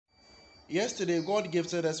Yesterday, God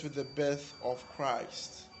gifted us with the birth of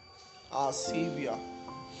Christ, our Savior.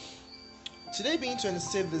 Today being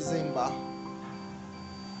 26th December,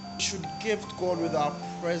 we should gift God with our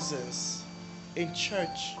presence in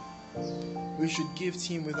church. We should gift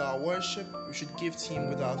Him with our worship. We should gift Him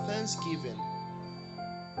with our thanksgiving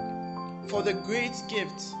for the great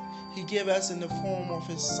gift He gave us in the form of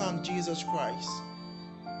His Son, Jesus Christ.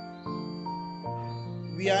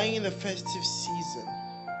 We are in the festive season,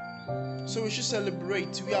 so we should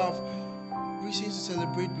celebrate. We have reasons to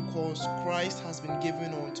celebrate because Christ has been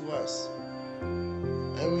given unto us,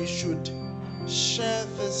 and we should share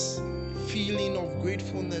this feeling of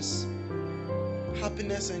gratefulness,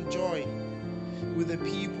 happiness, and joy with the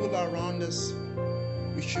people around us.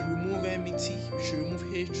 We should remove enmity, we should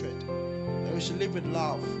remove hatred, and we should live with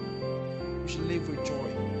love. We should live with joy.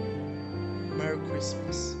 Merry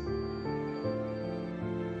Christmas.